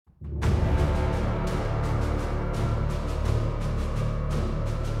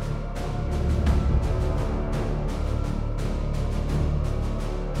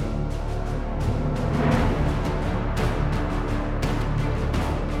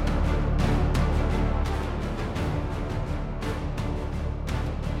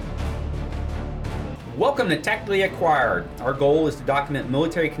Welcome to Tactically Acquired. Our goal is to document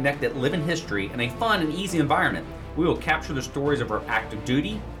military-connected living history in a fun and easy environment. We will capture the stories of our active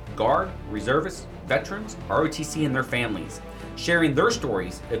duty, Guard, reservists, veterans, ROTC, and their families, sharing their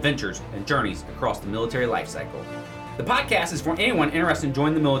stories, adventures, and journeys across the military life cycle. The podcast is for anyone interested in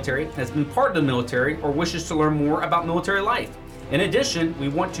joining the military, has been part of the military, or wishes to learn more about military life. In addition, we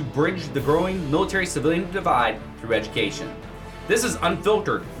want to bridge the growing military-civilian divide through education. This is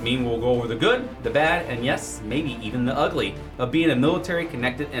unfiltered, meaning we'll go over the good, the bad, and yes, maybe even the ugly of being a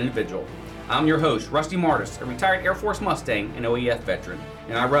military-connected individual. I'm your host, Rusty Martis, a retired Air Force Mustang and OEF veteran,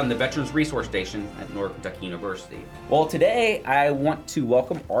 and I run the Veterans Resource Station at Northern Kentucky University. Well, today I want to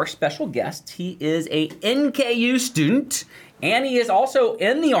welcome our special guest. He is a NKU student, and he is also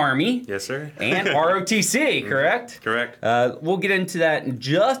in the Army. Yes, sir. And ROTC, correct? Correct. We'll get into that in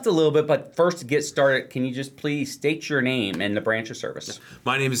just a little bit, but first to get started, can you just please state your name and the branch of service?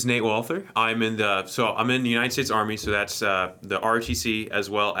 My name is Nate Walther. I'm in the United States Army, so that's the ROTC as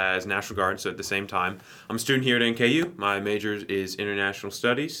well as National Guard, so at the same time. I'm a student here at NKU. My major is International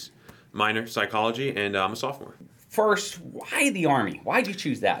Studies, minor psychology, and I'm a sophomore. First, why the Army? Why'd you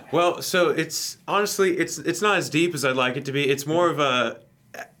choose that? Well, so it's honestly not as deep as I'd like it to be. It's more of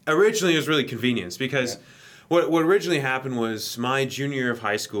originally it was really convenience because what originally happened was my junior year of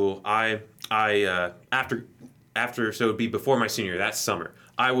high school, I after so it would be before my senior year, that summer,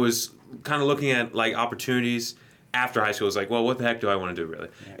 I was kind of looking at like opportunities after high school. I was like, well, what the heck do I want to do really?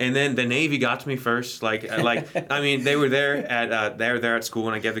 Yeah. And then the Navy got to me first. Like I mean, they were there at school,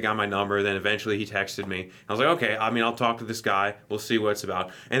 and I gave the guy my number. Then eventually he texted me. I was like, okay, I mean, I'll talk to this guy. We'll see what it's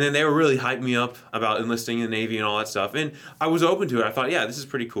about. And then they were really hyping me up about enlisting in the Navy and all that stuff. And I was open to it. I thought, yeah, this is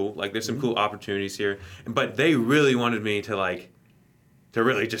pretty cool. Like, there's some cool opportunities here. But they really wanted me to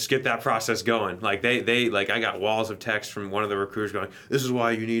really just get that process going. Like they I got walls of text from one of the recruiters going, this is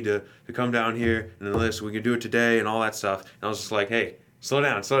why you need to come down here and enlist. We can do it today and all that stuff. And I was just like, hey, slow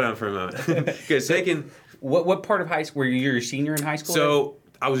down for a moment. Because they can... What part of high school? Were you a senior in high school? So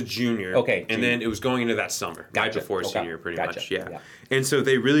I was a junior. Okay. And then it was going into that summer. Gotcha. Right before senior, pretty Gotcha. much. Yeah. And so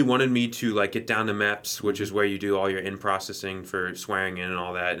they really wanted me to get down to MEPS, which is where you do all your in-processing for swearing in and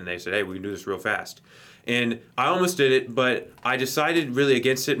all that. And they said, hey, we can do this real fast. And I almost did it, but I decided really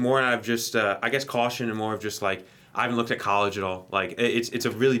against it more out of just, I guess, caution and more of just I haven't looked at college at all. Like it's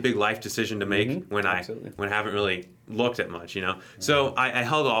a really big life decision to make when I haven't really looked at much, you know. Mm-hmm. So I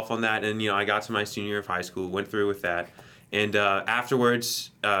held off on that, and I got to my senior year of high school, went through with that, and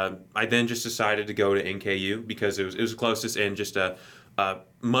afterwards I then just decided to go to NKU because it was the closest, and just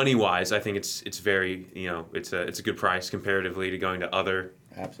money wise, I think it's very it's a good price comparatively to going to other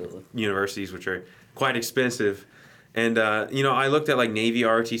universities, which are quite expensive. And I looked at Navy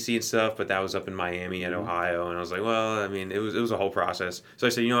ROTC and stuff, but that was up in Miami at Ohio, and I was like, well, I mean, it was a whole process. So I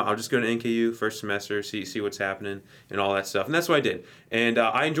said, I'll just go to NKU first semester, see what's happening and all that stuff, and that's what I did. And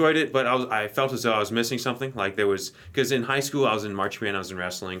I enjoyed it, but I felt as though I was missing something. Because in high school I was in marching band, I was in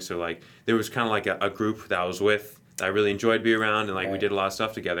wrestling, so there was kind of a group that I was with that I really enjoyed being around, and we did a lot of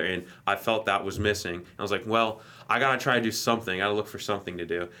stuff together, and I felt that was missing. And I was like, well, I gotta try to do something. I gotta look for something to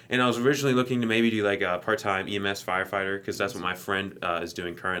do. And I was originally looking to maybe do a part-time EMS firefighter, because that's what my friend is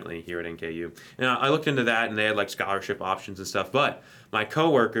doing currently here at NKU. And I looked into that, and they had scholarship options and stuff. But my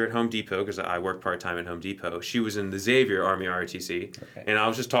coworker at Home Depot, because I work part-time at Home Depot, she was in the Xavier Army ROTC, and I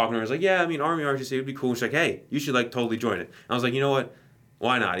was just talking to her. I was like, yeah, I mean, Army ROTC would be cool. And she's like, hey, you should totally join it. And I was like, you know what?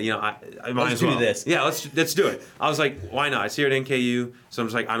 Why not? I might as well. Let's do this. Yeah, let's do it. I was like, why not? It's here at NKU, so I'm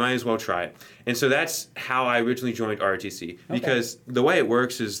just like, I might as well try it. And so that's how I originally joined ROTC, because the way it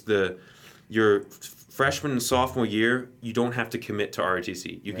works is your freshman and sophomore year, you don't have to commit to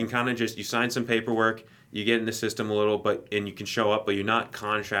ROTC. You can kind of you sign some paperwork, you get in the system a little, and you can show up, but you're not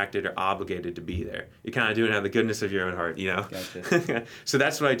contracted or obligated to be there. You're kind of doing it out of the goodness of your own heart, Gotcha. So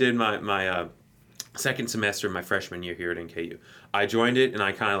that's what I did my second semester of my freshman year here at NKU. I joined it, and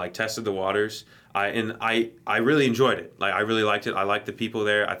I kind of tested the waters. I really enjoyed it. I really liked it. I liked the people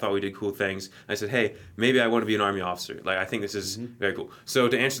there. I thought we did cool things. I said, hey, maybe I want to be an Army officer. I think this is very cool. So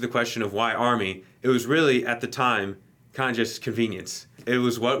to answer the question of why Army, it was really at the time kind of just convenience. It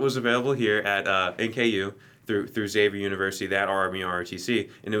was what was available here at NKU through Xavier University, that Army ROTC,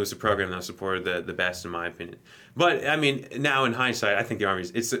 and it was the program that supported the best in my opinion. But I mean, now in hindsight, I think the Army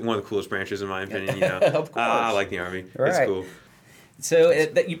it's one of the coolest branches in my opinion. Of course. I like the Army. Right. It's cool. So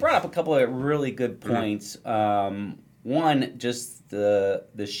you brought up a couple of really good points. One, just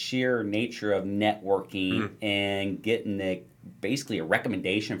the sheer nature of networking and getting basically a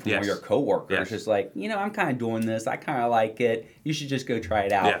recommendation from one of your coworkers. Yes. Just I'm kind of doing this. I kind of like it. You should just go try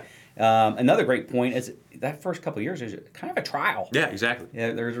it out. Yeah. Another great point is that first couple of years is kind of a trial. Yeah, exactly.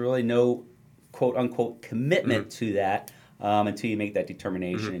 Yeah, there's really no quote unquote commitment to that until you make that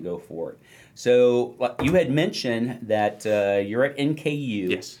determination and go for it. So you had mentioned that you're at NKU.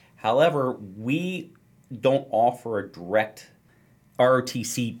 Yes. However, we don't offer a direct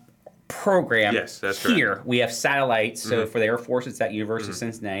ROTC program. Yes, that's here. correct. We have satellites. So for the Air Force, it's at University of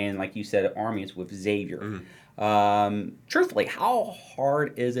Cincinnati, and like you said, at Army, it's with Xavier. Truthfully, how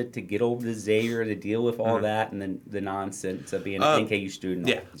hard is it to get over to Xavier to deal with all that and then the nonsense of being an NKU student?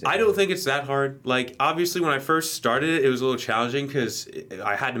 Yeah, I don't think it's that hard. Like, obviously, when I first started it was a little challenging because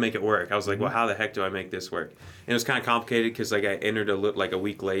I had to make it work. I was like, well, how the heck do I make this work? And it was kind of complicated because like I entered a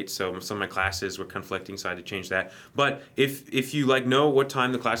week late, so some of my classes were conflicting, so I had to change that. But if you like know what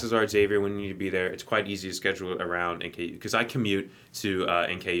time the classes are at Xavier when you need to be there, it's quite easy to schedule it around NKU because I commute to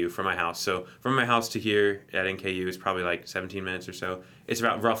NKU from my house. So from my house to here at NKU is probably like 17 minutes or so. It's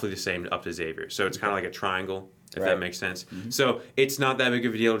about roughly the same up to Xavier. So it's kind of like a triangle, if that makes sense. So it's not that big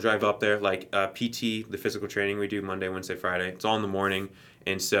of a deal to drive up there. Like PT, the physical training we do Monday, Wednesday, Friday, it's all in the morning.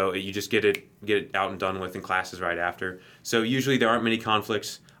 And so you just get it out and done with in classes right after. So usually there aren't many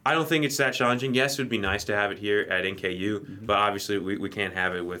conflicts. I don't think it's that challenging. Yes, it would be nice to have it here at NKU, but obviously we can't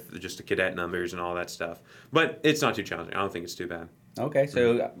have it with just the cadet numbers and all that stuff. But it's not too challenging. I don't think it's too bad. Okay,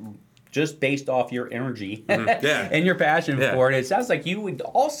 so just based off your energy and your passion for it sounds like you would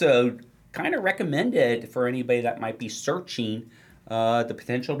also kind of recommend it for anybody that might be searching the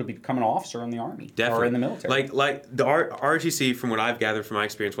potential to become an officer in the Army or in the military. Like the ROTC, from what I've gathered from my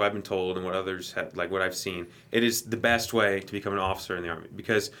experience, what I've been told, and what others have, like what I've seen, it is the best way to become an officer in the Army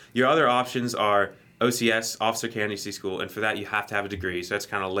because your other options are OCS, Officer Candidacy School, and for that you have to have a degree, so that's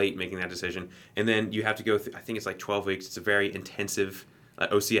kind of late making that decision. And then you have to go through, I think it's like 12 weeks. It's a very intensive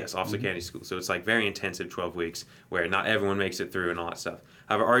OCS, Officer Candidacy School, so it's like very intensive 12 weeks where not everyone makes it through and all that stuff.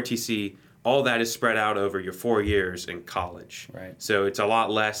 However, ROTC, all that is spread out over your 4 years in college. Right. So it's a lot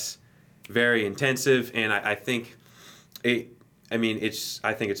less, very intensive, and I think I think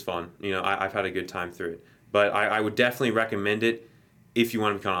it's fun. You know, I've had a good time through it. But I would definitely recommend it if you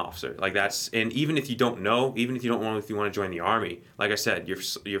want to become an officer. Like and even if you don't know, even if you don't want, if you want to join the Army, like I said,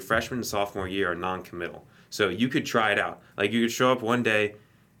 your freshman and sophomore year are non-committal. So you could try it out. Like you could show up one day,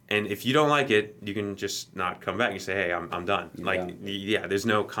 and if you don't like it, you can just not come back. You say, hey, I'm done. There's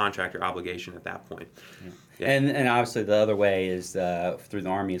no contract or obligation at that point. Yeah. And obviously the other way is through the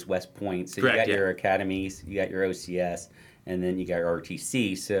Army is West Point. So Correct, you got your academies, you got your OCS, and then you got your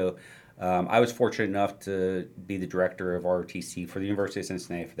ROTC. So I was fortunate enough to be the director of ROTC for the University of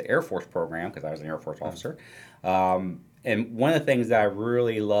Cincinnati for the Air Force program because I was an Air Force officer. And one of the things that I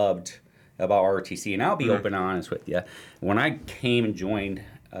really loved about ROTC, and I'll be open and honest with you, when I came and joined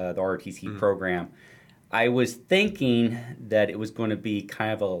the ROTC program, I was thinking that it was going to be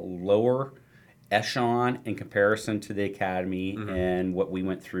kind of a lower echelon in comparison to the academy and what we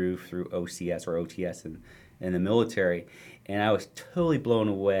went through OCS or OTS in the military, and I was totally blown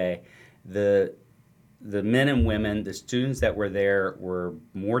away. The men and women, the students that were there were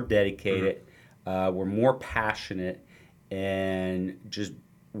more dedicated, were more passionate, and just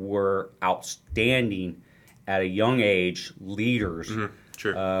were outstanding at a young age leaders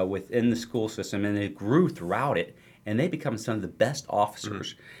within the school system, and they grew throughout it, and they become some of the best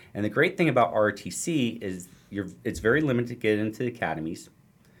officers. And the great thing about ROTC is it's very limited to get into the academies.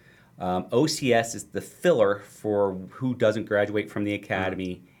 OCS is the filler for who doesn't graduate from the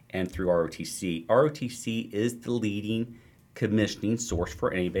academy and through ROTC. ROTC is the leading commissioning source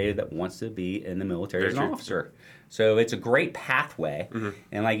for anybody that wants to be in the military as an officer. So it's a great pathway.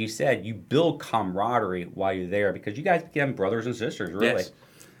 And like you said, you build camaraderie while you're there because you guys become brothers and sisters, really. Yes.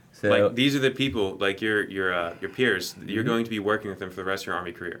 So, like these are the people, like your peers. You're going to be working with them for the rest of your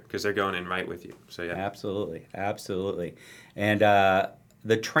Army career because they're going in right with you. So yeah, absolutely. And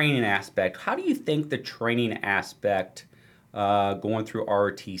the training aspect. How do you think the training aspect going through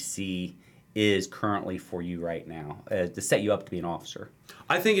ROTC is currently for you right now to set you up to be an officer?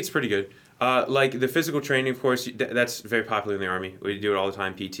 I think it's pretty good. Like the physical training, of course, that's very popular in the Army. We do it all the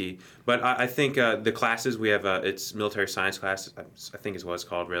time, PT. But I think the classes we have, it's military science class, I think is what it's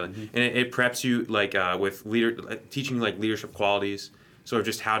called, really. And it preps you like with teaching like leadership qualities, sort of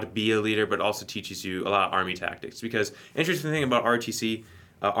just how to be a leader, but also teaches you a lot of Army tactics. Because interesting thing about RTC,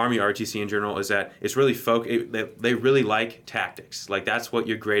 Army RTC in general, is that it's really they really like tactics. Like that's what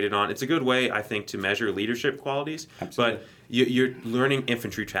you're graded on. It's a good way, I think, to measure leadership qualities. Absolutely. But you're learning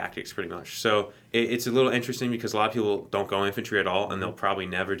infantry tactics pretty much. So it's a little interesting because a lot of people don't go infantry at all, and they'll probably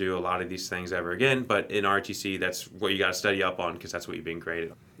never do a lot of these things ever again. But in RTC, that's what you got to study up on because that's what you're being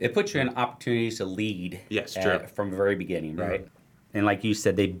graded on. It puts you in opportunities to lead from the very beginning, right? And like you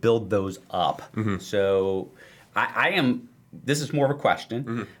said, they build those up. So I am this is more of a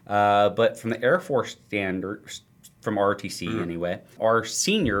question, but from the Air Force standards, from ROTC anyway, our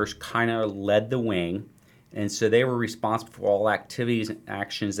seniors kind of led the wing, and so they were responsible for all activities and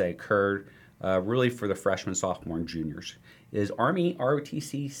actions that occurred really for the freshmen, sophomore, and juniors. Is Army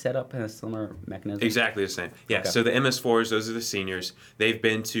ROTC set up in a similar mechanism? Exactly the same. Yeah, okay. So the MS4s, those are the seniors. They've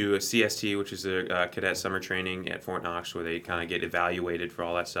been to a CST, which is a cadet summer training at Fort Knox, where they kind of get evaluated for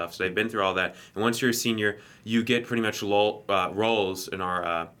all that stuff. So they've been through all that. And once you're a senior, you get pretty much roles in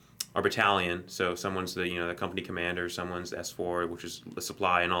our battalion. So someone's the company commander, someone's S4, which is the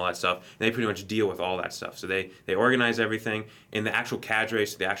supply and all that stuff. And they pretty much deal with all that stuff. So they organize everything, and the actual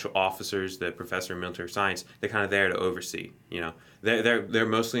cadres, the actual officers, the professor of military science, they're kind of there to oversee. They're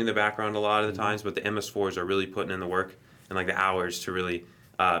mostly in the background a lot of the times, but the MS4s are really putting in the work and like the hours to really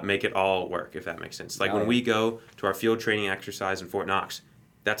make it all work, if that makes sense. Like when we go to our field training exercise in Fort Knox,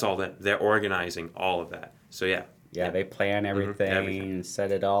 that's all that they're organizing all of that. So yeah. Yeah, they plan everything and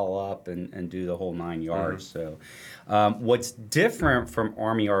set it all up and do the whole 9 yards. So what's different from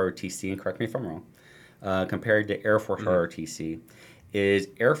Army ROTC, and correct me if I'm wrong, compared to Air Force ROTC, is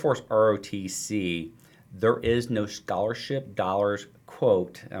Air Force ROTC, there is no scholarship dollars,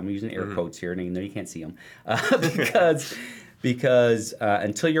 quote, I'm using air quotes here, and I know you can't see them, because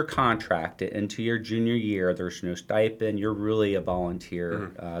until you're contracted into your junior year, there's no stipend. You're really a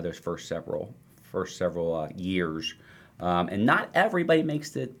volunteer those first several years, and not everybody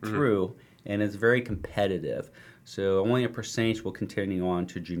makes it through, and it's very competitive. So only a percentage will continue on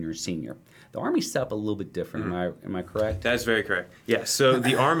to junior and senior. The Army's set up a little bit different. Am I correct? That's very correct. Yeah. So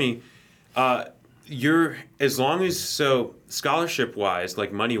the Army, scholarship wise,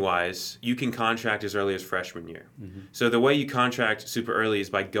 like money wise, you can contract as early as freshman year. So the way you contract super early is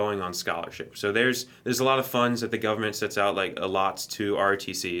by going on scholarship. So there's a lot of funds that the government sets out, like allots to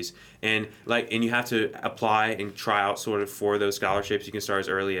ROTCs, and you have to apply and try out sort of for those scholarships. You can start as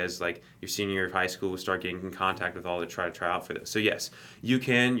early as like your senior year of high school, start getting in contact with all to try out for this. So yes, you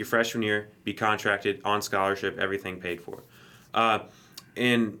can your freshman year be contracted on scholarship, everything paid for,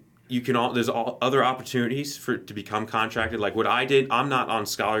 and you can there's other opportunities to become contracted. Like what I did, I'm not on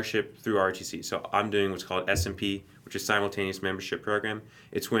scholarship through ROTC, so I'm doing what's called SMP, which is Simultaneous Membership Program.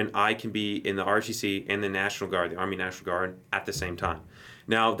 It's when I can be in the ROTC and the National Guard, the Army National Guard, at the same time.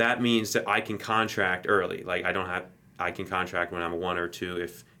 Now that means that I can contract early. Like I can contract when I'm a 1 or 2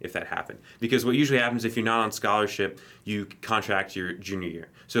 if that happened. Because what usually happens if you're not on scholarship, you contract your junior year.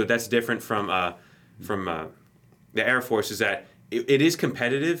 So that's different from the Air Force, is that it is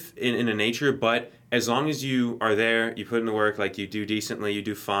competitive in a nature, but as long as you are there, you put in the work, like you do decently, you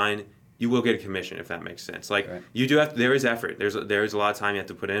do fine, you will get a commission, if that makes sense. Like you do have, there is effort. There's a lot of time you have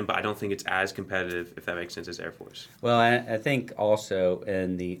to put in, but I don't think it's as competitive, if that makes sense, as Air Force. Well, I think also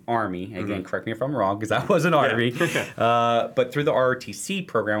in the Army, again, correct me if I'm wrong, because I was an Army, but through the ROTC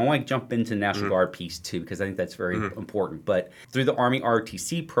program, I want to jump into the National Guard piece too, because I think that's very important. But through the Army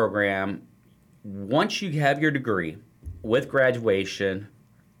ROTC program, once you have your degree, with graduation,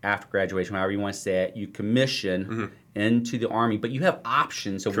 after graduation, however you want to say it, you commission into the Army, but you have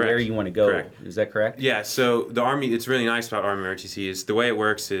options of where you want to go. Correct. Is that correct? Yeah, so the Army, it's really nice about Army ROTC is the way it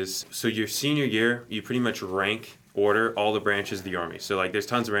works is, so your senior year, you pretty much rank order all the branches of the Army. So like there's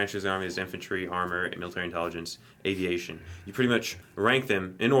tons of branches of the Army. There's infantry, armor, military intelligence, aviation. You pretty much rank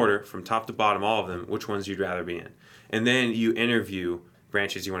them in order from top to bottom, all of them, which ones you'd rather be in. And then you interview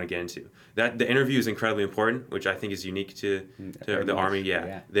branches you want to get into. That the interview is incredibly important, which I think is unique to the Army.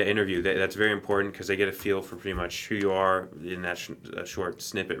 Yeah, the interview, that's very important because they get a feel for pretty much who you are in that short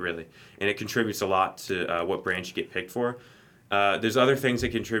snippet, really, and it contributes a lot to what branch you get picked for. There's other things that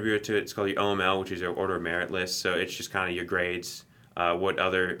contribute to it. It's called your OML, which is your Order of Merit list. So it's just kind of your grades. What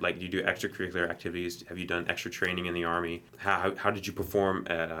other, like, you do extracurricular activities? Have you done extra training in the Army? How did you perform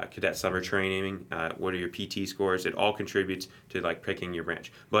at cadet summer training? What are your PT scores? It all contributes to, like, picking your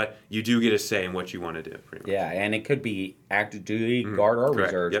branch. But you do get a say in what you want to do, pretty much. Yeah, and it could be active duty, guard, or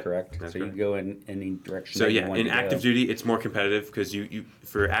reserves, correct? That's so correct. You go in any direction. So yeah, in active duty, it's more competitive because you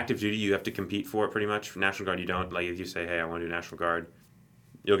for active duty, you have to compete for it pretty much. For National Guard, you don't. Like, if you say, hey, I want to do National Guard,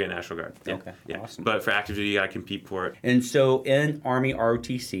 you'll get National Guard. Yeah. Okay, yeah. Awesome. But for active duty, you got to compete for it. And so in Army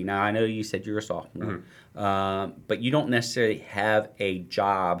ROTC, now I know you said you're a sophomore, but you don't necessarily have a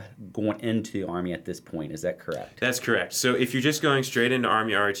job going into the Army at this point. Is that correct? That's correct. So if you're just going straight into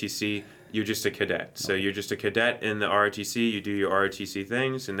Army ROTC, you're just a cadet. So you're just a cadet in the ROTC. You do your ROTC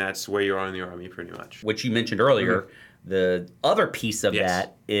things, and that's where you are in the Army pretty much. Which you mentioned earlier. The other piece of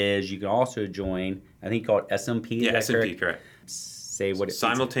that is you can also join, I think called SMP. Yeah, SMP, correct. say what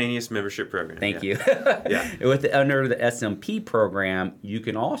Simultaneous membership program. Thank you. Yeah. Under the SMP program, you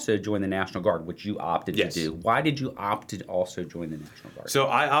can also join the National Guard, which you opted Yes. to do. Why did you opt to also join the National Guard? So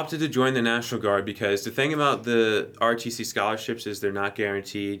I opted to join the National Guard because the thing about the ROTC scholarships is they're not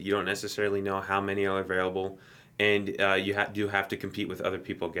guaranteed. You don't necessarily know how many are available, and you do have to compete with other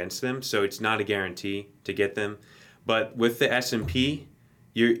people against them. So it's not a guarantee to get them. But with the SMP,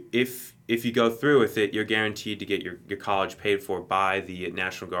 if you go through with it, you're guaranteed to get your college paid for by the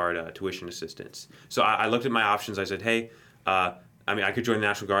National Guard tuition assistance. So I looked at my options. I said, hey, I could join the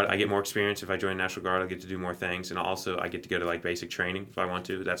National Guard. I get more experience if I join the National Guard. I get to do more things, and also I get to go to like basic training if I want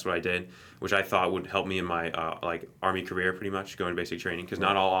to. That's what I did, which I thought would help me in my like Army career pretty much, going to basic training, because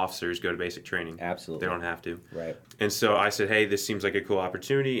not all officers go to basic training. Absolutely. They don't have to. Right. And so I said, hey, this seems like a cool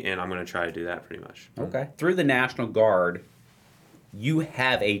opportunity, and I'm going to try to do that pretty much. Okay. Through the National Guard, you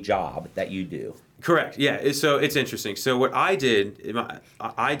have a job that you do. Correct. Yeah. So it's interesting. So what I did,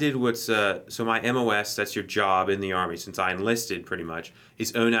 so my MOS, that's your job in the Army, since I enlisted pretty much,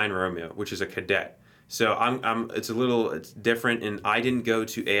 is 09 Romeo, which is a cadet. So it's different, and I didn't go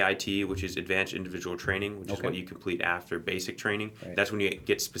to AIT, which is Advanced Individual Training, which is what you complete after basic training. Right. That's when you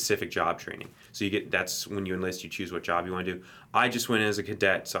get specific job training. So that's when you enlist, you choose what job you want to do. I just went in as a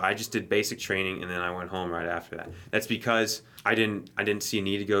cadet, so I just did basic training, and then I went home right after that. That's because I didn't see a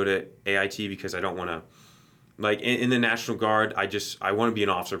need to go to AIT, because I don't want to. Like in the National Guard, I want to be an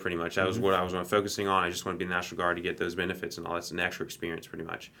officer pretty much. That was what I was focusing on. I just want to be in the National Guard to get those benefits and all. That's an extra experience pretty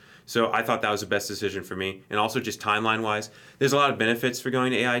much. So I thought that was the best decision for me. And also just timeline-wise, there's a lot of benefits for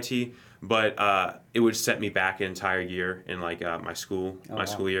going to AIT, but it would set me back an entire year in like my school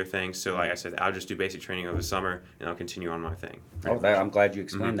year thing. So like I said, I'll just do basic training over the summer, and I'll continue on my thing. I'm glad you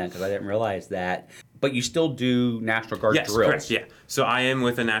explained that, because I didn't realize that. But you still do National Guard drills. Correct, yeah. So I am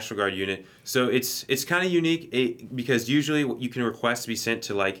with a National Guard unit. So it's kind of unique because usually you can request to be sent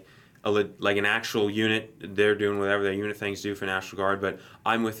to like an actual unit. They're doing whatever their unit things do for National Guard, but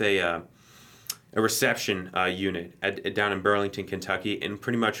I'm with a reception unit down in Burlington, Kentucky, and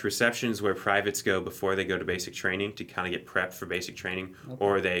pretty much receptions where privates go before they go to basic training to kind of get prepped for basic training,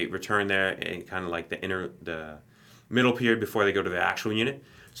 or they return there and kind of like the middle period before they go to the actual unit.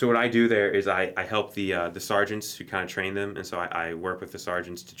 So what I do there is I help the sergeants who kind of train them, and so I work with the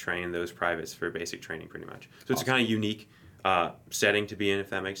sergeants to train those privates for basic training pretty much. So it's a kind of unique setting to be in, if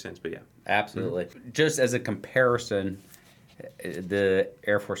that makes sense, but yeah. Absolutely. Just as a comparison, the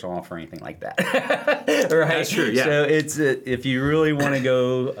Air Force don't offer anything like that. Right? That's true, yeah. So it's if you really want to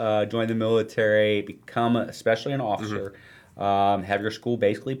go join the military, become especially an officer, have your school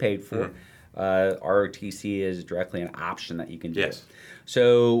basically paid for, ROTC is directly an option that you can do. Yes.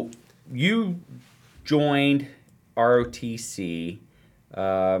 So you joined ROTC.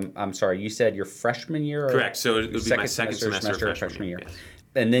 I'm sorry, you said your freshman year? Correct. So it would be my second semester of freshman year. Yes.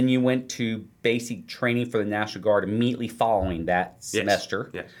 And then you went to basic training for the National Guard immediately following that semester.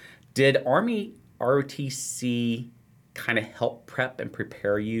 Yes. Did Army ROTC kind of help prep and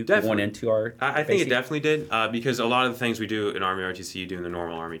prepare you going into our I think it definitely did, because a lot of the things we do in Army ROTC you do in the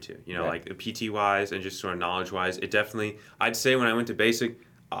normal Army too. You know, like PT wise and just sort of knowledge wise. It definitely, I'd say when I went to basic,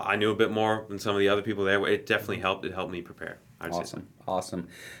 I knew a bit more than some of the other people there. It definitely helped. It helped me prepare. Awesome.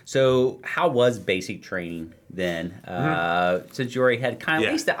 So how was basic training then? Since you already had kind of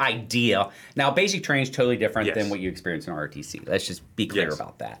at least the idea. Now, basic training is totally different than what you experienced in ROTC. Let's just be clear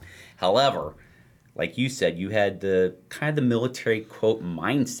about that. However, like you said, you had the kind of the military quote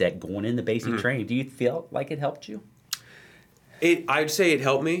mindset going into basic training. Do you feel like it helped you? I'd say it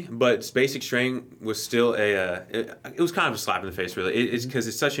helped me, but basic training was still it was kind of a slap in the face, really. It's because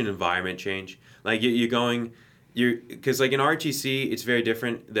it's such an environment change. Like because like in ROTC, it's very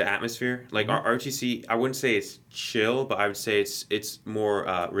different, the atmosphere. Like ROTC, I wouldn't say it's chill, but I would say it's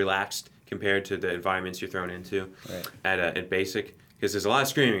more relaxed compared to the environments you're thrown into at basic. Because there's a lot of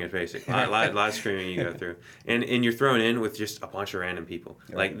screaming at basic, a lot of screaming you go through, and you're thrown in with just a bunch of random people.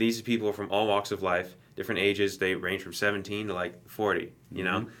 Like these people are from all walks of life, different ages. They range from 17 to like 40. You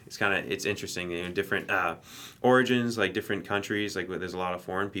know, it's interesting. You know, different origins, like different countries. Like there's a lot of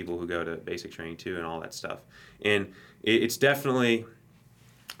foreign people who go to basic training too, and all that stuff. And it's definitely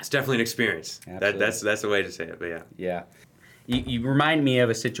an experience. That's the way to say it. But yeah. Yeah. You remind me of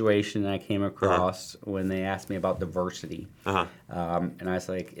a situation that I came across when they asked me about diversity. And I was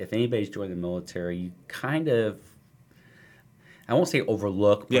like, if anybody's joined the military, you kind of, I won't say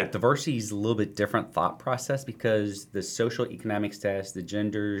overlook, but diversity is a little bit different thought process, because the social economic status, the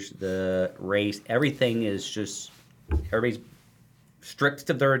genders, the race, everything is just, everybody's stripped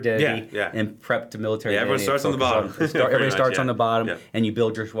to their identity and prepped to military everyone identity. starts on the bottom. Everybody starts on the bottom, and you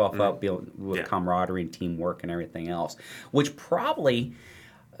build yourself up with camaraderie and teamwork and everything else, which probably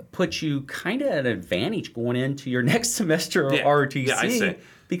puts you kind of at an advantage going into your next semester of ROTC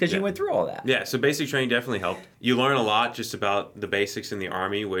because you went through all that. Yeah, so basic training definitely helped. You learn a lot just about the basics in the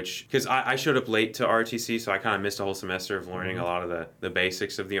Army, which, because I showed up late to ROTC, so I kind of missed a whole semester of learning a lot of the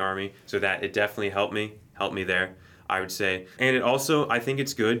basics of the Army, so that it definitely helped me there, I would say. And it also, I think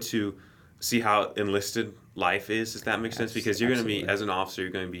it's good to see how enlisted life is, if that makes sense, because you're going to be, as an officer,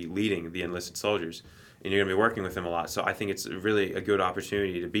 you're going to be leading the enlisted soldiers, and you're going to be working with them a lot. So I think it's really a good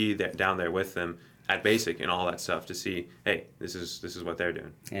opportunity to be down there with them at basic and all that stuff to see, hey, this is what they're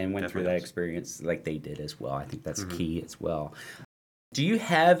doing. And went through that experience like they did as well. I think that's key as well. Do you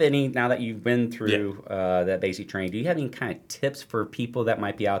have any, now that you've been through that basic training, do you have any kind of tips for people that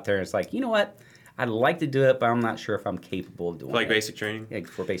might be out there and it's like, you know what, I'd like to do it, but I'm not sure if I'm capable of doing it? Like basic training? Yeah,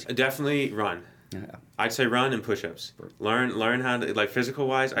 for basic. Definitely run. Yeah. I'd say run and push-ups. Learn how to, like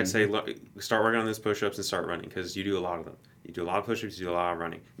physical-wise, I'd say start working on those push-ups and start running, because you do a lot of them. You do a lot of push-ups, you do a lot of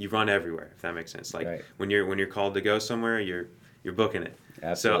running. You run everywhere, if that makes sense. Like when you're called to go somewhere, you're booking it.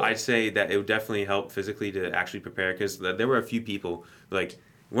 Absolutely. So I'd say that it would definitely help physically to actually prepare, because there were a few people, like,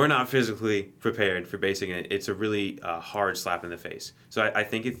 we're not physically prepared for basic, and it's a really hard slap in the face. So I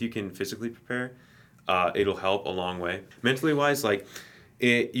think if you can physically prepare, it'll help a long way. Mentally wise, like,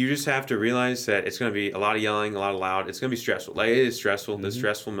 you just have to realize that it's going to be a lot of yelling, a lot of loud. It's going to be stressful. Like, it is stressful. There's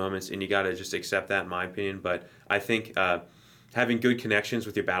stressful moments, and you got to just accept that, in my opinion. But I think having good connections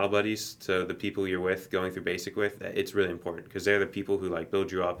with your battle buddies, so the people you're with, going through basic with, it's really important, because they're the people who like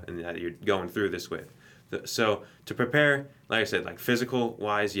build you up and that you're going through this with. So to prepare, like I said, like physical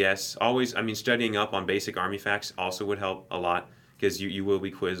wise, yes, always. I mean, studying up on basic Army facts also would help a lot, because you will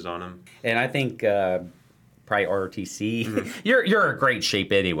be quizzed on them. And I think probably ROTC, you're in great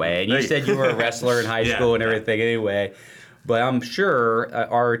shape anyway. And you said you were a wrestler in high school and everything anyway. But I'm sure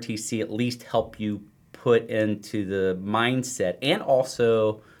ROTC at least help you put into the mindset and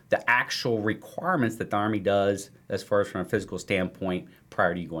also the actual requirements that the Army does as far as from a physical standpoint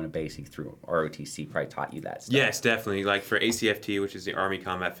prior to you going to basic through ROTC probably taught you that stuff. Yes, definitely. Like for ACFT, which is the Army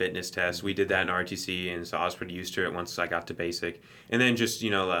Combat Fitness Test, we did that in ROTC, and so I was pretty used to it once I got to basic. And then just,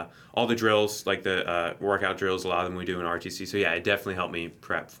 all the drills, like the workout drills, a lot of them we do in ROTC. So yeah, it definitely helped me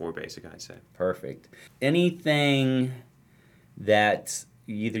prep for basic, I'd say. Perfect. Anything that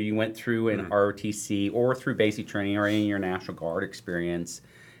either you went through in ROTC or through basic training or in your National Guard experience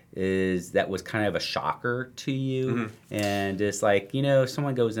is that was kind of a shocker to you, and it's like, if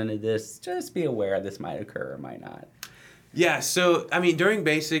someone goes into this, just be aware this might occur or might not? Yeah, so I mean, during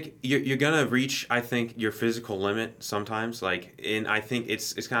basic, you're gonna reach, I think, your physical limit sometimes. Like, and I think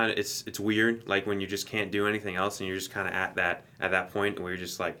it's kind of it's weird, like when you just can't do anything else, and you're just kind of at that point where you're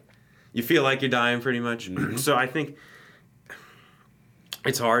just like, you feel like you're dying pretty much. So I think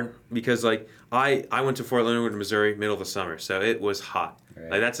it's hard, because like I went to Fort Leonard Wood, Missouri, middle of the summer, so it was hot. Right.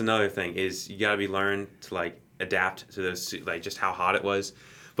 Like, that's another thing, is you gotta learn to like adapt to those, like just how hot it was.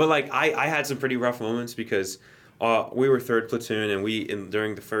 But like I had some pretty rough moments, because we were 3rd platoon, and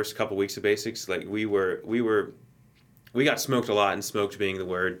during the first couple weeks of basics, like we got smoked a lot, and smoked being the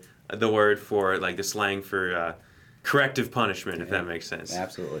word for like the slang for corrective punishment, if that makes sense.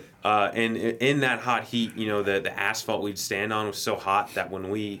 Absolutely. And in that hot heat, the asphalt we'd stand on was so hot that when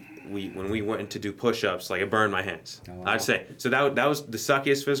we went to do push-ups, like, it burned my hands. Oh, wow. I'd say. So that was the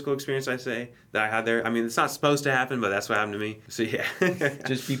suckiest physical experience, I'd say, that I had there. I mean, it's not supposed to happen, but that's what happened to me. So yeah.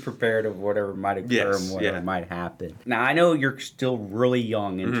 Just be prepared of whatever might occur and whatever might happen. Now, I know you're still really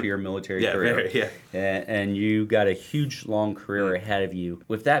young into your military career. And you got a huge, long career ahead of you.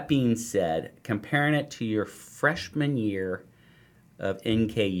 With that being said, comparing it to your freshman year of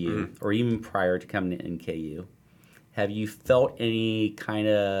NKU, or even prior to coming to NKU, have you felt any kind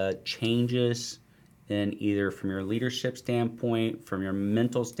of changes in either from your leadership standpoint, from your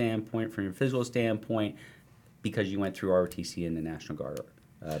mental standpoint, from your physical standpoint, because you went through ROTC and the National Guard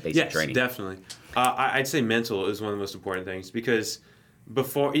basic training? Yes, definitely. I'd say mental is one of the most important things, because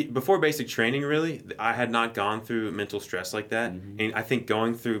before basic training, really, I had not gone through mental stress like that. And I think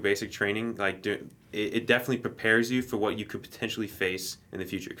going through basic training, like, it definitely prepares you for what you could potentially face in the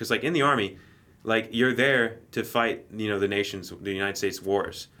future. Because, like, in the Army, like, you're there to fight, the United States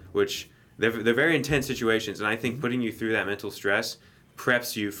wars, which they're very intense situations. And I think putting you through that mental stress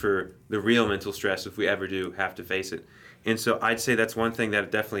preps you for the real mental stress if we ever do have to face it. And so I'd say that's one thing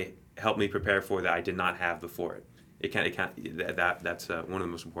that definitely helped me prepare for that I did not have before it. That's one of the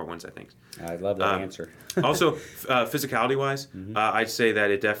most important ones, I think. I love that answer. Also, physicality-wise, I'd say that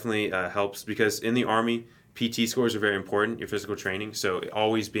it definitely helps, because in the Army, PT scores are very important, your physical training. So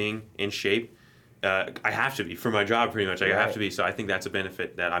always being in shape. I have to be for my job pretty much. I have to be. So I think that's a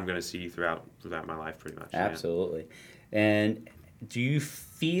benefit that I'm going to see throughout my life pretty much. Absolutely. Yeah. And do you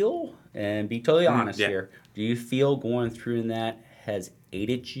feel, and be totally honest here, do you feel going through that has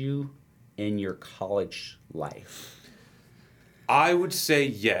aided you in your college life? I would say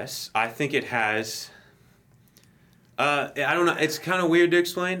yes. I think it has. I don't know. It's kind of weird to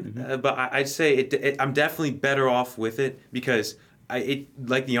explain, but I'd say I'm definitely better off with it because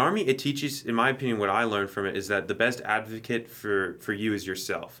like the Army, it teaches, in my opinion, what I learned from it is that the best advocate for you is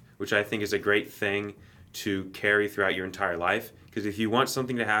yourself, which I think is a great thing to carry throughout your entire life. Because if you want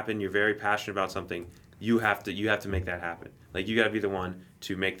something to happen, you're very passionate about something, you have to make that happen. Like you got to be the one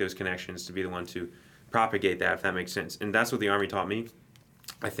to make those connections, to be the one to propagate that, if that makes sense. And that's what the Army taught me,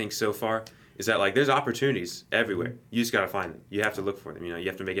 I think, so far, is that like there's opportunities everywhere. You just got to find them. You have to look for them. You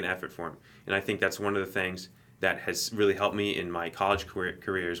have to make an effort for them. And I think that's one of the things that has really helped me in my college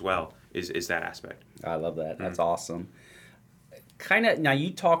career as well, is that aspect. I love that. That's awesome. Now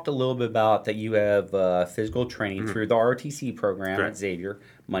you talked a little bit about that you have physical training through the ROTC program at Xavier,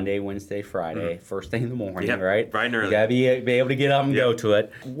 Monday, Wednesday, Friday, first thing in the morning, right? Bright and early. You got to be able to get up and go to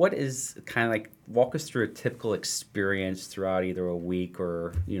it. What is kind of like, walk us through a typical experience throughout either a week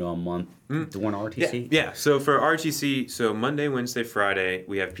or, a month doing ROTC? Yeah. So for ROTC, Monday, Wednesday, Friday,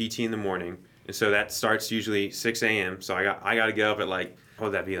 we have PT in the morning. And so that starts usually 6 a.m. So I got to get up at like, what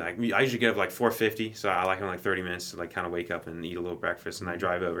would that be like? I usually get up like 4:50, so I like 30 minutes to like kind of wake up and eat a little breakfast, and I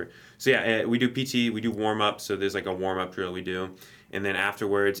drive over. So yeah, we do PT, we do warm up. So there's like a warm up drill we do, and then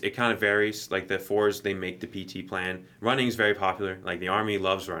afterwards it kind of varies. Like the 4s, they make the PT plan. Running is very popular. Like the Army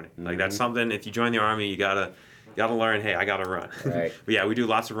loves running. Like that's something. If you join the Army, you gotta learn. Hey, I gotta run. Right. But yeah, we do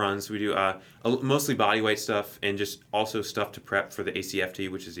lots of runs. We do mostly body weight stuff and just also stuff to prep for the ACFT,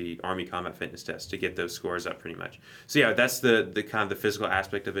 which is the Army Combat Fitness Test, to get those scores up pretty much. So yeah, that's the kind of the physical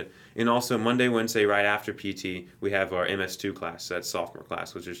aspect of it. And also Monday, Wednesday, right after PT, we have our MS2 class. So that's sophomore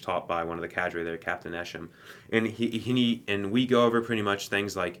class, which is taught by one of the cadre there, Captain Esham. And and we go over pretty much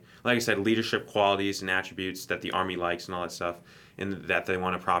things like I said, leadership qualities and attributes that the Army likes and all that stuff, and that they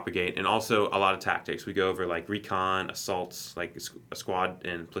want to propagate, and also a lot of tactics. We go over like recon, assaults, like a squad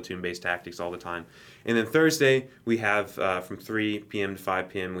and platoon-based tactics all the time. And then Thursday, we have from 3 p.m. to 5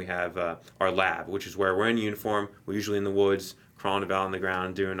 p.m., we have our lab, which is where we're in uniform. We're usually in the woods, crawling about on the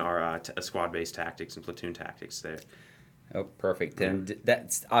ground, doing our squad-based tactics and platoon tactics there. Oh, perfect. And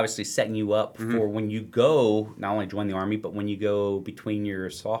that's obviously setting you up for when you go, not only join the Army, but when you go between your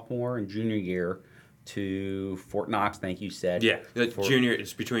sophomore and junior year to Fort Knox, I think you said. Yeah, junior.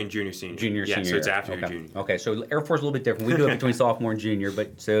 It's between junior, senior. Senior. So it's after your junior. Okay, so Air Force is a little bit different. We do it between sophomore and junior,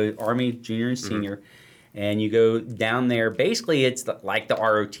 but so Army, junior, and senior. And you go down there. Basically, it's like the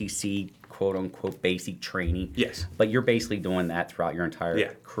ROTC, quote-unquote, basic training. Yes. But you're basically doing that throughout your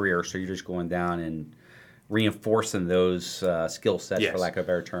entire career, so you're just going down and reinforcing those skill sets, for lack of a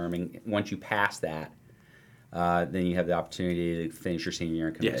better term. And once you pass that, then you have the opportunity to finish your senior year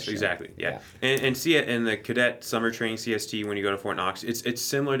in commission. Yes, exactly. Yeah. And see it in the cadet summer training CST when you go to Fort Knox. It's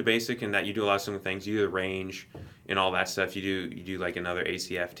similar to basic in that you do a lot of similar things. You do the range and all that stuff. You do like another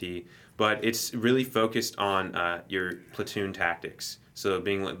ACFT, but it's really focused on your platoon tactics. So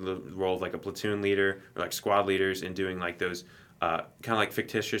being the role of like a platoon leader or like squad leaders and doing like those kind of like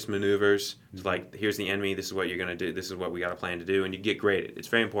fictitious maneuvers. It's like, here's the enemy, this is what you're going to do, this is what we got to plan to do, and you get graded. It's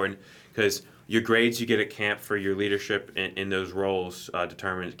very important because your grades you get at camp for your leadership in those roles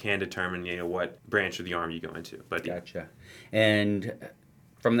can determine what branch of the Army you go into. But gotcha. And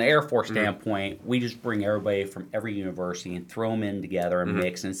from the Air Force standpoint, we just bring everybody from every university and throw them in together and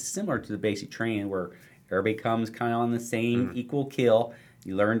mix. And it's similar to the basic training where everybody comes kind of on the same equal kill.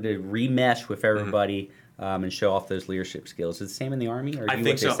 You learn to remesh with everybody. And show off those leadership skills. Is it the same in the Army? Or I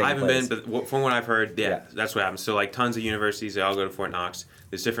think so. I haven't been, but from what I've heard, that's what happens. So like tons of universities, they all go to Fort Knox.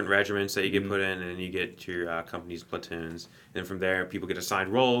 There's different regiments that you get put in, and then you get your company's platoons. And from there, people get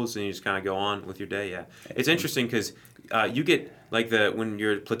assigned roles, and you just kind of go on with your day. Yeah, it's interesting because you get like when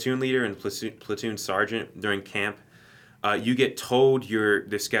you're platoon leader and platoon sergeant during camp. You get told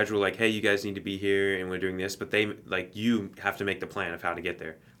the schedule, like, hey, you guys need to be here and we're doing this, but you have to make the plan of how to get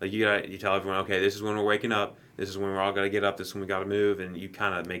there. Like you tell everyone, okay, this is when we're waking up, this is when we're all got to get up, this is when we got to move, and you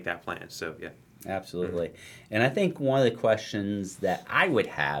kind of make that plan. So yeah, absolutely. And I think one of the questions that I would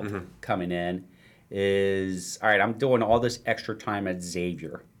have coming in is, all right, I'm doing all this extra time at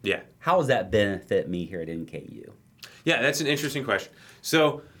Xavier. Yeah. How does that benefit me here at NKU? Yeah, that's an interesting question.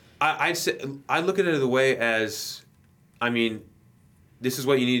 So I'd say I look at it the way as, I mean, this is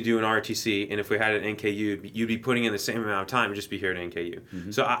what you need to do in ROTC, and if we had it at NKU, you'd be putting in the same amount of time and just be here at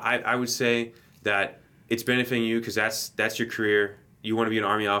NKU. So I would say that it's benefiting you because that's your career. You want to be an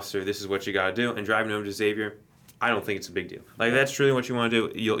Army officer. This is what you got to do. And driving over to Xavier, I don't think it's a big deal. Like, if that's truly what you want to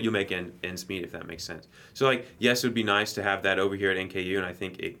do, you'll make ends meet, if that makes sense. So, like, yes, it would be nice to have that over here at NKU, and I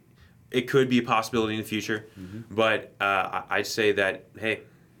think it could be a possibility in the future. Mm-hmm. But I'd say that, hey,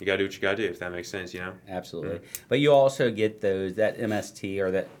 you got to do what you got to do, if that makes sense, you know? Absolutely. Mm-hmm. But you also get that MST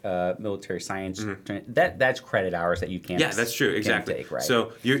or that military science, that's credit hours that you can't that's true, exactly. Take, right?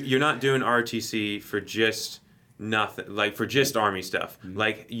 So you're not doing ROTC for just nothing, like for just Army stuff. Mm-hmm.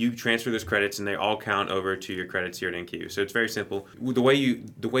 Like, you transfer those credits and they all count over to your credits here at NKU. So it's very simple. The way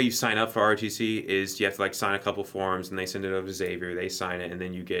you sign up for ROTC is you have to like sign a couple forms and they send it over to Xavier. They sign it, and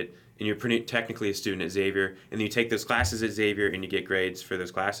then you're pretty technically a student at Xavier, and then you take those classes at Xavier and you get grades for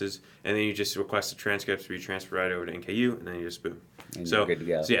those classes, and then you just request the transcripts where you transfer right over to NKU, and then you just boom. And you're good to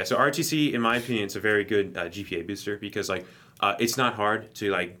go. So ROTC, in my opinion, it's a very good GPA booster because like it's not hard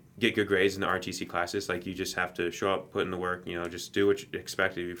to like get good grades in the RTC classes. Like, you just have to show up, put in the work, just do what you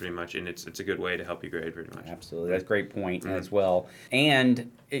expect of you pretty much, and it's a good way to help you grade pretty much. Absolutely. That's a great point as well.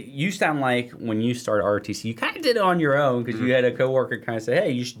 And you sound like when you started RTC, you kind of did it on your own because you had a coworker kind of say, hey,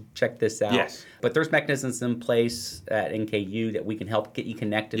 you should check this out. Yes. But there's mechanisms in place at NKU that we can help get you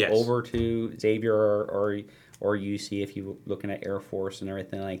connected over to Xavier or UC if you're looking at Air Force and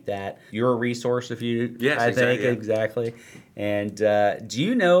everything like that. You're a resource if you, I think, exactly. And do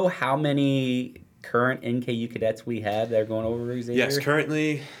you know how many current NKU cadets we have that are going over to Xavier? Yes,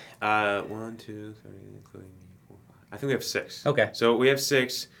 currently, 1, 2, 3, including me, 4, 5. I think we have 6. Okay. So we have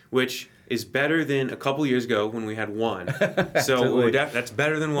 6, which is better than a couple years ago when we had 1. So that's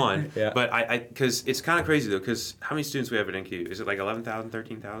better than 1. Yeah. But because it's kind of crazy, though, because how many students we have at NKU? Is it like 11,000,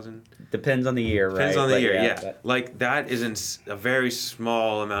 13,000? Depends on the year, right? Depends on the year, yeah. But like, that isn't a very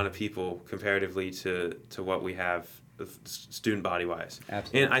small amount of people comparatively to what we have student body-wise.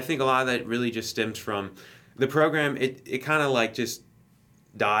 Absolutely. And I think a lot of that really just stems from the program. It kind of like just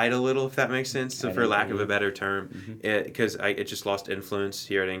died a little, if that makes sense, so for lack of a better term, because it just lost influence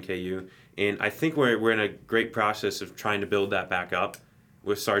here at NKU. And I think we're in a great process of trying to build that back up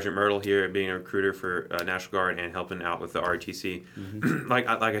with Sergeant Myrtle here being a recruiter for National Guard and helping out with the RTC. Mm-hmm. like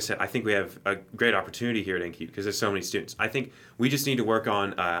I said, I think we have a great opportunity here at NKU because there's so many students. I think we just need to work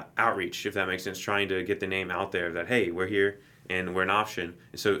on outreach, if that makes sense, trying to get the name out there that, hey, we're here and we're an option.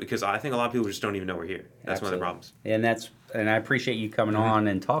 So, because I think a lot of people just don't even know we're here. That's Absolutely. One of the problems. And I appreciate you coming on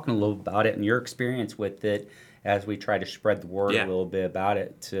and talking a little about it and your experience with it as we try to spread the word a little bit about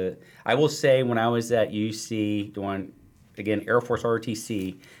it. I will say, when I was at UC doing, again, Air Force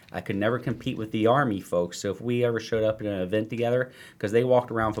ROTC, I could never compete with the Army folks. So if we ever showed up at an event together, because they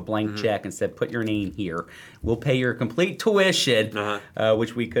walked around with a blank check and said, put your name here, we'll pay your complete tuition,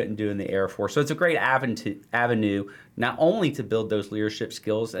 which we couldn't do in the Air Force. So it's a great avenue, not only to build those leadership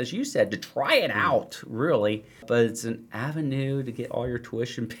skills, as you said, to try it out, really, but it's an avenue to get all your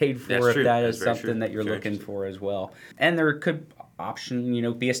tuition paid for if that is something that you're looking for as well. And there could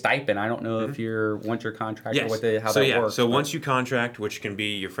option, be a stipend. I don't know if you're once you're contracted or how that works. So once you contract, which can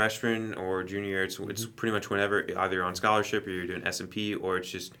be your freshman or junior year, it's pretty much whenever, either you're on scholarship or you're doing S&P, or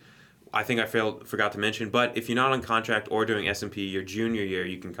it's just, I think I forgot to mention, but if you're not on contract or doing S&P, your junior year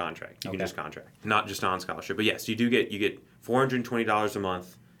you can contract. You can just contract, not just on scholarship. But yes, you get $420 a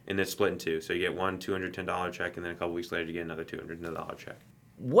month, and it's split in two. So you get one $210 check, and then a couple weeks later you get another $200 check.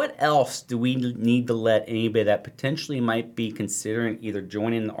 What else do we need to let anybody that potentially might be considering either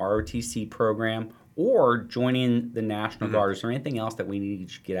joining the ROTC program or joining the National Guard? Is there anything else that we need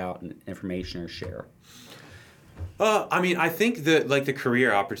to get out in information or share? I think the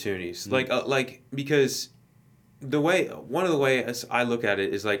career opportunities, because one of the ways I look at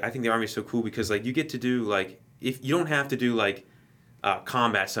it is I think the Army is so cool because you get to do if you don't have to do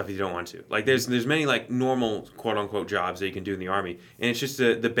combat stuff if you don't want to. There's many normal quote unquote jobs that you can do in the Army, and it's just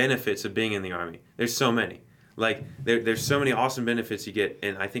the benefits of being in the Army. There's so many. There's so many awesome benefits you get,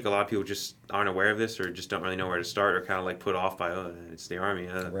 and I think a lot of people just aren't aware of this or just don't really know where to start or kind of put off by, it's the Army.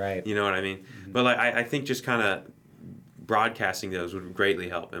 Right. You know what I mean? Mm-hmm. But I think just kind of broadcasting those would greatly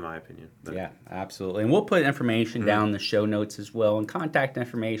help, in my opinion. Yeah, absolutely. And we'll put information down in the show notes as well, and contact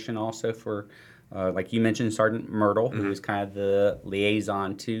information also for like you mentioned, Sergeant Myrtle, who is kind of the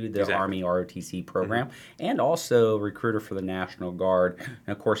liaison to the Army ROTC program, and also recruiter for the National Guard. And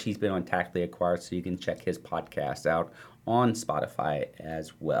of course, he's been on Tactically Acquired, so you can check his podcast out on Spotify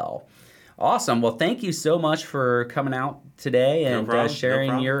as well. Awesome. Well, thank you so much for coming out today and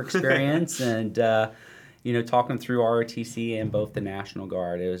sharing your experience and talking through ROTC and both the National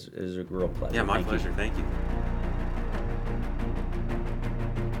Guard. It was a real pleasure. Yeah, my pleasure. Thank you.